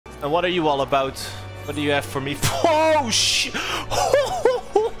And what are you all about? What do you have for me? Oh, shit!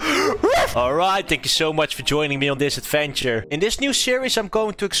 Alright, thank you so much for joining me on this adventure. In this new series, I'm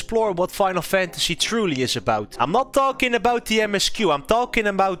going to explore what Final Fantasy truly is about. I'm not talking about the MSQ, I'm talking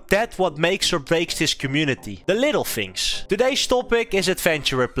about that what makes or breaks this community. The little things. Today's topic is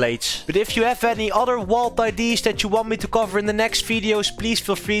adventurer plates. But if you have any other wild ideas that you want me to cover in the next videos, please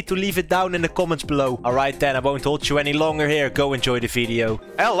feel free to leave it down in the comments below. Alright then, I won't hold you any longer here. Go enjoy the video.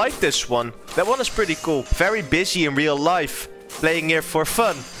 I like this one. That one is pretty cool. Very busy in real life. Playing here for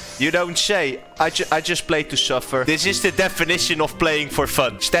fun. You don't say. I just play to suffer. This is the definition of playing for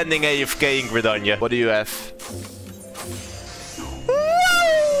fun. Standing AFK in Gridania. What do you have?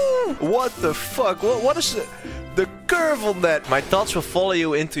 What the fuck? What is the curve on that? My thoughts will follow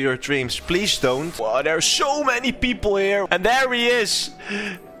you into your dreams. Please don't. Wow, there are so many people here. And there he is.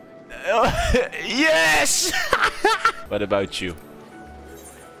 Yes! What about you?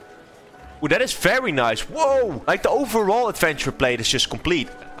 Ooh, that is very nice. Whoa! Like the overall adventure plate is just complete.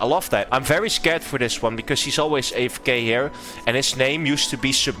 I love that. I'm very scared for this one because he's always AFK here. And his name used to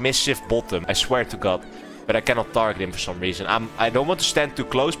be Submissive Bottom. I swear to God. But I cannot target him for some reason. I don't want to stand too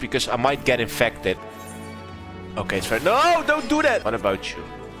close because I might get infected. Okay, it's fair. No, don't do that. What about you?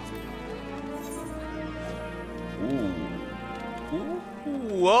 Ooh.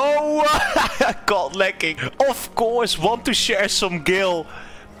 Whoa! God lacking. Of course, want to share some gil.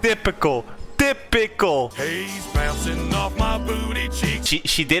 Typical. Typical. He's bouncing off my booty cheek.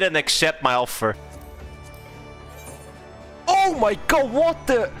 She didn't accept my offer. Oh my god, what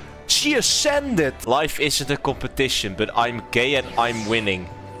the? She ascended. Life isn't a competition, but I'm gay and I'm winning.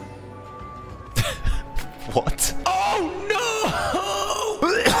 What? Oh no!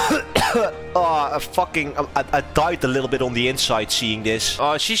 Oh, I died a little bit on the inside seeing this.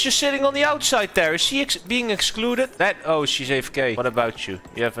 Oh, she's just sitting on the outside there. Is she being excluded? Oh, she's AFK. What about you?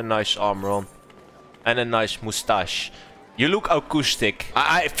 You have a nice armor on. And a nice mustache. You look acoustic.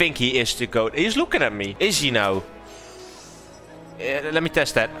 I think he is the goat. He's looking at me. Is he now? Let me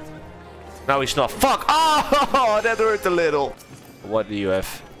test that. No, he's not. Fuck! Oh, that hurt a little. What do you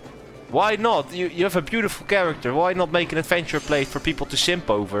have? Why not? You have a beautiful character. Why not make an adventure plate for people to simp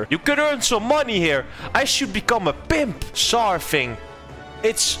over? You could earn some money here. I should become a pimp. Sarfing.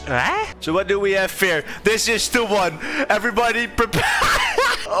 It's... Huh? So what do we have here? This is the one. Everybody prepare.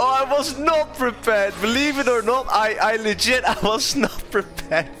 Oh, I was not prepared. Believe it or not, I was not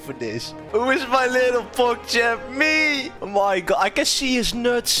prepared for this. Who is my little PogChamp? Me! Oh my god, I can see his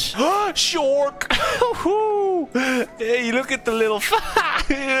nuts. Shork! Hey, look at the little...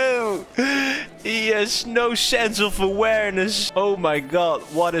 He has no sense of awareness. Oh my god,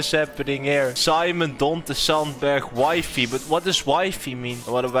 what is happening here? Simon Dante Sandberg wifey. But what does wifey mean?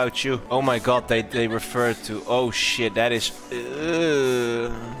 What about you? Oh my god, they refer to... Oh shit, that is...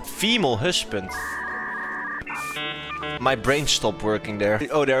 female husband. My brain stopped working there.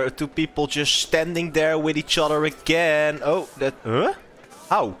 Oh, there are two people just standing there with each other again. Oh, that... Huh?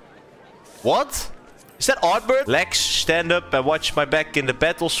 How? What? Is that Artbird? Lex, stand up and watch my back in the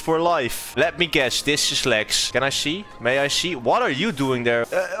battles for life. Let me guess, this is Lex. Can I see? May I see? What are you doing there?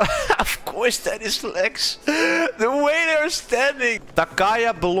 Of course that is Lex. The way they're standing.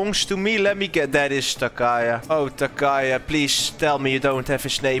 Takaya belongs to me. Let me get... That is Takaya. Oh, Takaya, please tell me you don't have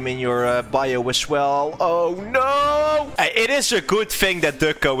his name in your bio as well. Oh, no! It is a good thing that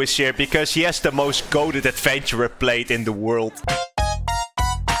Ducko is here because he has the most goated adventurer plate in the world.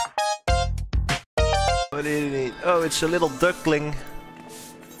 What do you need? Oh, it's a little duckling.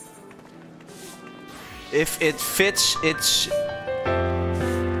 If it fits, it's...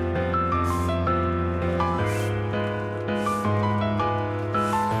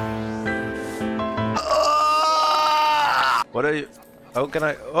 What are you... How can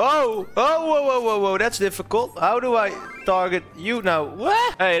I... Oh! Whoa, that's difficult. How do I target you now?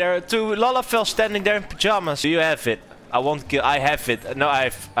 What? Hey, there are two Lalafels standing there in pajamas. Do you have it? I won't kill. I have it. No,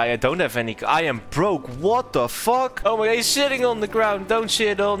 I don't have any. I am broke. What the fuck? Oh my god, he's sitting on the ground. Don't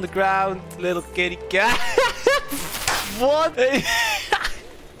sit on the ground, little kitty cat. What?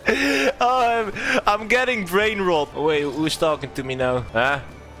 Oh, I'm getting brain rot. Oh, wait, who's talking to me now? Huh?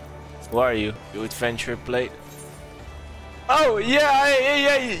 Who are you? You adventure plate? Oh,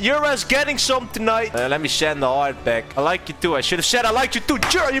 yeah, you're us getting some tonight. Let me send the heart back. I like you too. I should have said I like you too.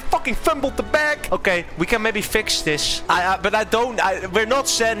 Sure, you fucking fumbled the bag. Okay, we can maybe fix this. But I don't... we're not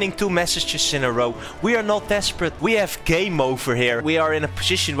sending two messages in a row. We are not desperate. We have game over here. We are in a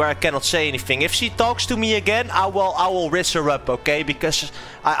position where I cannot say anything. If she talks to me again, I will risk her up, okay? Because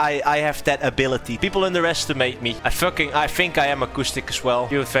I have that ability. People underestimate me. I think I am acoustic as well.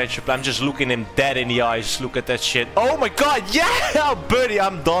 You adventure, I'm just looking him dead in the eyes. Look at that shit. Oh my god, yeah, buddy,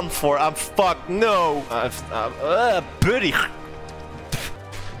 I'm done for. I'm fucked. No. Buddy.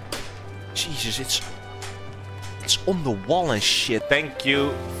 Jesus, it's on the wall and shit. Thank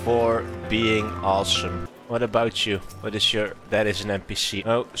you for being awesome. What about you? What is your... That is an NPC.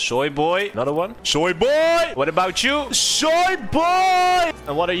 Oh, soy boy. Another one. Soy boy! What about you? Soy boy!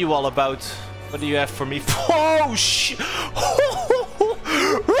 And what are you all about? What do you have for me? Oh, shit!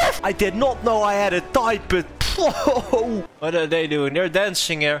 I did not know I had a type it. What are they doing? They're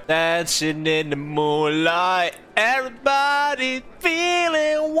dancing here. Dancing in the moonlight. Everybody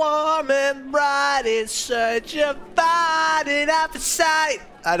feeling warm and bright in search of finding appetite.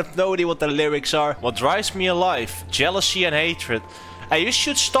 I have no idea what the lyrics are. What drives me alive? Jealousy and hatred. Hey, you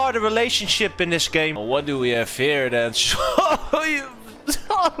should start a relationship in this game. What do we have here then?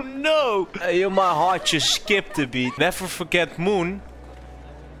 Oh no! Hey, my heart just skipped a beat. Never forget Moon.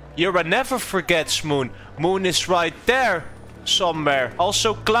 You're a never forgets Moon. Moon is right there somewhere.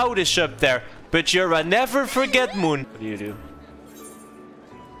 Also Cloud is up there. But you're a never forget Moon. What do you do?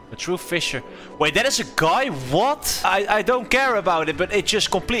 A true fisher. Wait, that is a guy? What? I don't care about it, but it just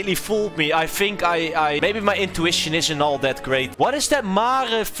completely fooled me. I think maybe my intuition isn't all that great. What is that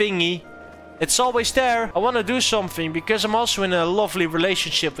mare thingy? It's always there. I want to do something because I'm also in a lovely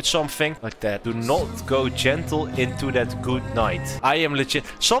relationship with something. Like that. Do not go gentle into that good night. I am legit.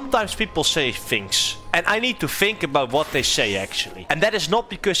 Sometimes people say things. And I need to think about what they say actually. And that is not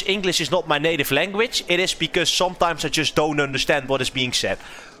because English is not my native language. It is because sometimes I just don't understand what is being said.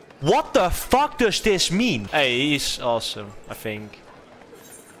 What the fuck does this mean? Hey, he's awesome, I think.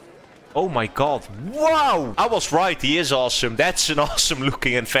 Oh my god. Wow! I was right, he is awesome. That's an awesome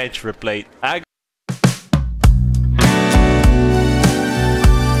looking adventurer plate.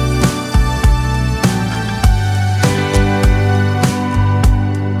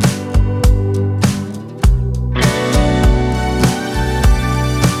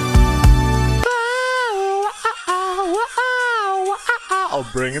 I'll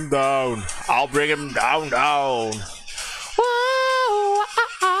bring him down. I'll bring him down.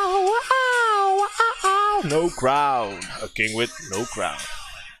 No crown. A king with no crown.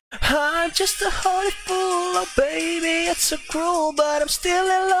 I'm just a holy fool, oh baby. It's so cruel, but I'm still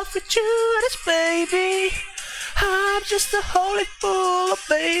in love with Judas, baby. I'm just a holy fool, oh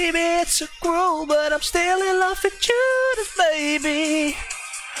baby. It's so cruel, but I'm still in love with Judas, baby.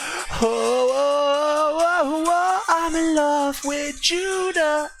 Oh, I'm in love with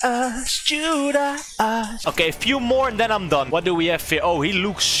Judas. Okay, a few more and then I'm done. What do we have here? Oh, he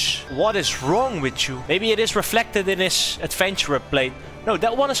looks... What is wrong with you? Maybe it is reflected in his adventurer plate. No,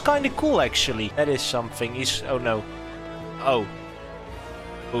 that one is kind of cool, actually. That is something. He's... Oh, no. Oh.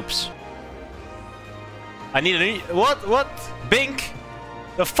 Oops. I need a... What? Bink?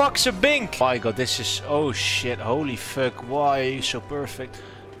 The fuck's a bink? Oh my god, this is... Oh, shit. Holy fuck. Why are you so perfect?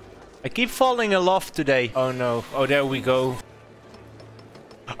 I keep falling in love today. Oh no. Oh, there we go.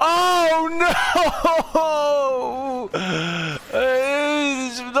 Oh no!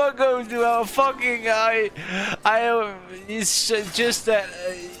 This is not going to have a fucking it's just that...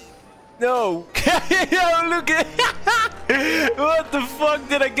 no. Yo, look at... What the fuck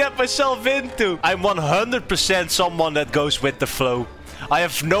did I get myself into? I'm 100% someone that goes with the flow. I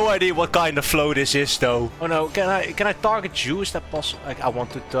have no idea what kind of flow this is though. Oh no, can I target you? Is that possible? I want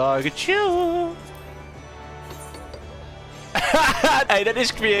to target you. Hey, that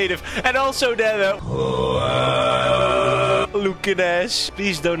is creative. And also that looking ass.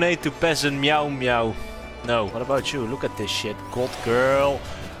 Please donate to peasant meow meow. No, what about you? Look at this shit. God girl.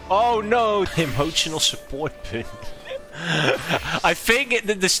 Oh no, emotional support pin. I think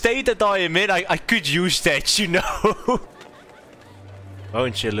the state that I am in, I could use that, you know.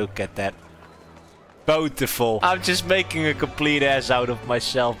 Won't you look at that? Beautiful. I'm just making a complete ass out of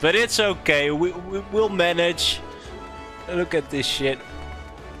myself. But it's okay. We'll manage. Look at this shit.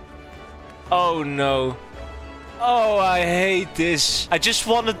 Oh no. Oh, I hate this. I just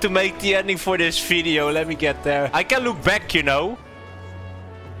wanted to make the ending for this video. Let me get there. I can look back, you know.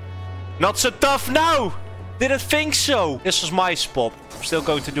 Not so tough now. Didn't think so. This was my spot. I'm still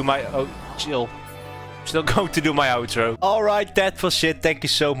going to do my... Oh, chill. Still going to do my outro. Alright, that was it. Thank you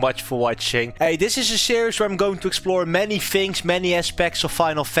so much for watching. Hey, this is a series where I'm going to explore many things, many aspects of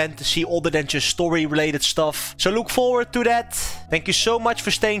Final Fantasy other than just story related stuff. So look forward to that. Thank you so much for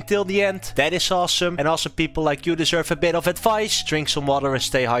staying till the end. That is awesome. And also people like you deserve a bit of advice. Drink some water and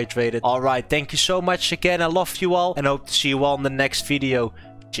stay hydrated. Alright, thank you so much again. I love you all and hope to see you all in the next video.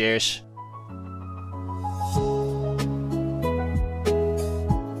 Cheers.